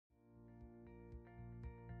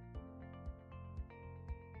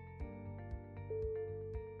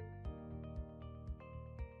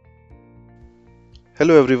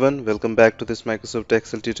Hello everyone, welcome back to this Microsoft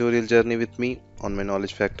Excel tutorial journey with me on my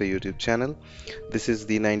Knowledge Factor YouTube channel. This is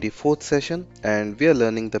the 94th session and we are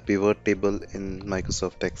learning the pivot table in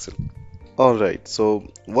Microsoft Excel. Alright,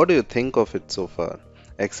 so what do you think of it so far?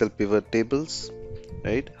 Excel pivot tables,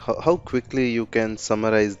 right? How quickly you can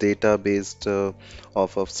summarize data based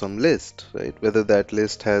off of some list, right? Whether that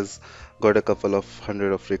list has got a couple of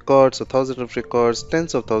hundred of records, a thousand of records,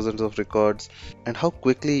 tens of thousands of records, and how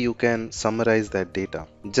quickly you can summarize that data.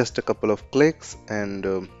 Just a couple of clicks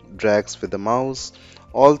and drags with the mouse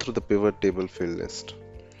all through the pivot table field list.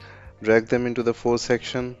 Drag them into the 4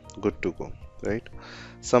 section, good to go, right?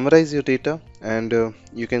 Summarize your data and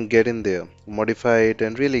you can get in there, modify it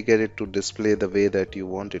and really get it to display the way that you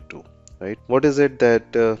want it to, right? What is it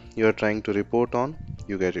that you are trying to report on?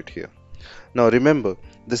 You get it here. Now remember,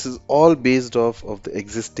 this is all based off of the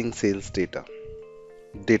existing sales data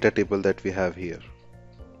table that we have here,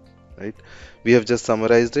 right? We have just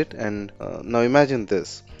summarized it and now imagine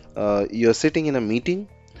this. You're sitting in a meeting,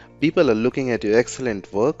 people are looking at your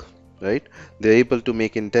excellent work, right? They're able to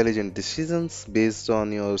make intelligent decisions based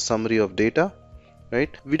on your summary of data,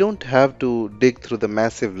 right? We don't have to dig through the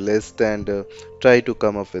massive list and try to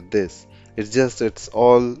come up with this. It's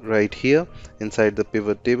all right here inside the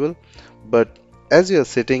pivot table. But as you are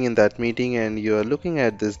sitting in that meeting and you are looking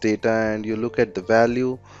at this data and you look at the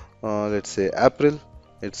value, let's say April,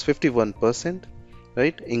 it's 51%,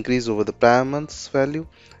 right? Increase over the prior month's value,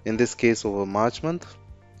 in this case over March month,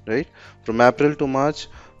 right? From April to March,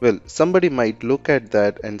 well, somebody might look at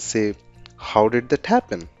that and say, how did that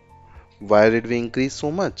happen? Why did we increase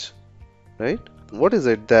so much, right? What is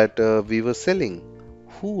it that we were selling?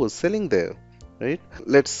 Who was selling there, right?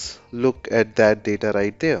 Let's look at that data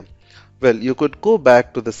right there. Well, you could go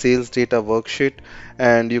back to the sales data worksheet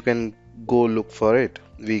and you can go look for it.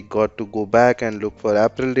 We got to go back and look for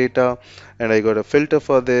April data, and I got a filter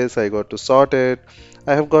for this. I got to sort it.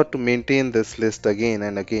 I have got to maintain this list again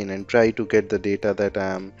and again and try to get the data that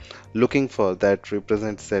I am looking for that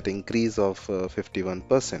represents that increase of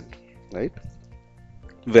 51%, right?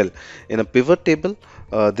 Well, in a pivot table,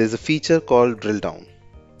 there's a feature called drill down.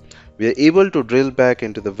 We are able to drill back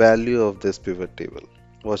into the value of this pivot table.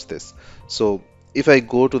 Watch this. So if I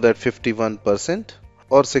go to that 51%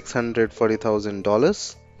 or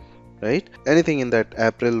 $640,000, right? Anything in that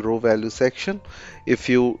April row value section, if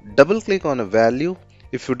you double click on a value,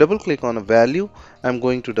 I'm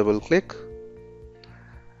going to double click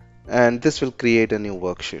and this will create a new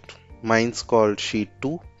worksheet. Mine's called sheet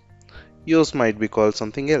 2. Yours might be called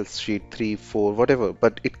something else, sheet 3, 4, whatever,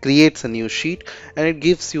 but it creates a new sheet and it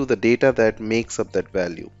gives you the data that makes up that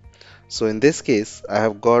value. So in this case, I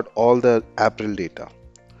have got all the April data.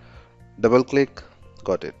 Double click,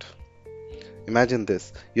 got it. Imagine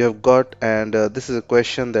this, you have got, and this is a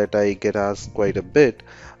question that I get asked quite a bit.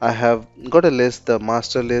 I have got a list, the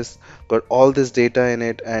master list, got all this data in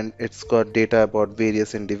it, and it's got data about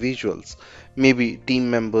various individuals, maybe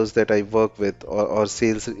team members that I work with, or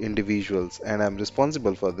sales individuals, and I'm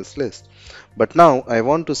responsible for this list. But now I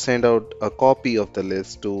want to send out a copy of the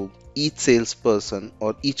list to each salesperson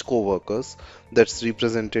or each co-workers that's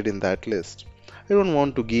represented in that list. I don't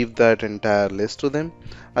want to give that entire list to them.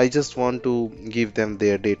 I just want to give them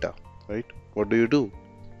their data, right? What do?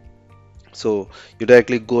 So you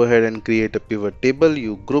directly go ahead and create a pivot table.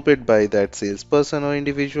 You group it by that salesperson or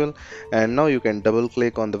individual, and now you can double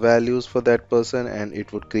click on the values for that person and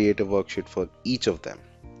it would create a worksheet for each of them.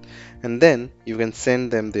 And then you can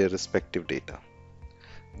send them their respective data.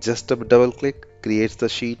 Just a double click creates the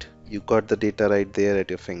sheet. You got the data right there at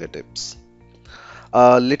your fingertips.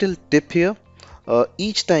 A little tip here.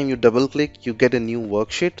 Each time you double click, you get a new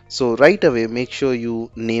worksheet. So right away, make sure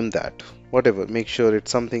you name that. Whatever, make sure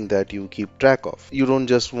it's something that you keep track of. You don't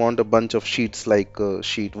just want a bunch of sheets like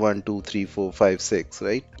sheet 1, 2, 3, 4, 5, 6,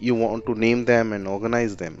 right? You want to name them and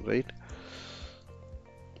organize them, right?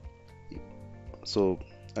 So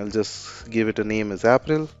I'll just give it a name as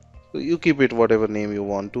April. You keep it whatever name you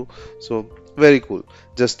want to. So very cool.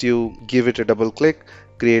 Just you give it a double click,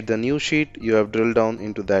 create the new sheet. You have drilled down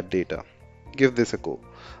into that data. Give this a go.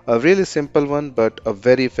 A really simple one, but a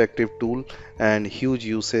very effective tool and huge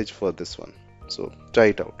usage for this one. So try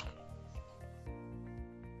it out.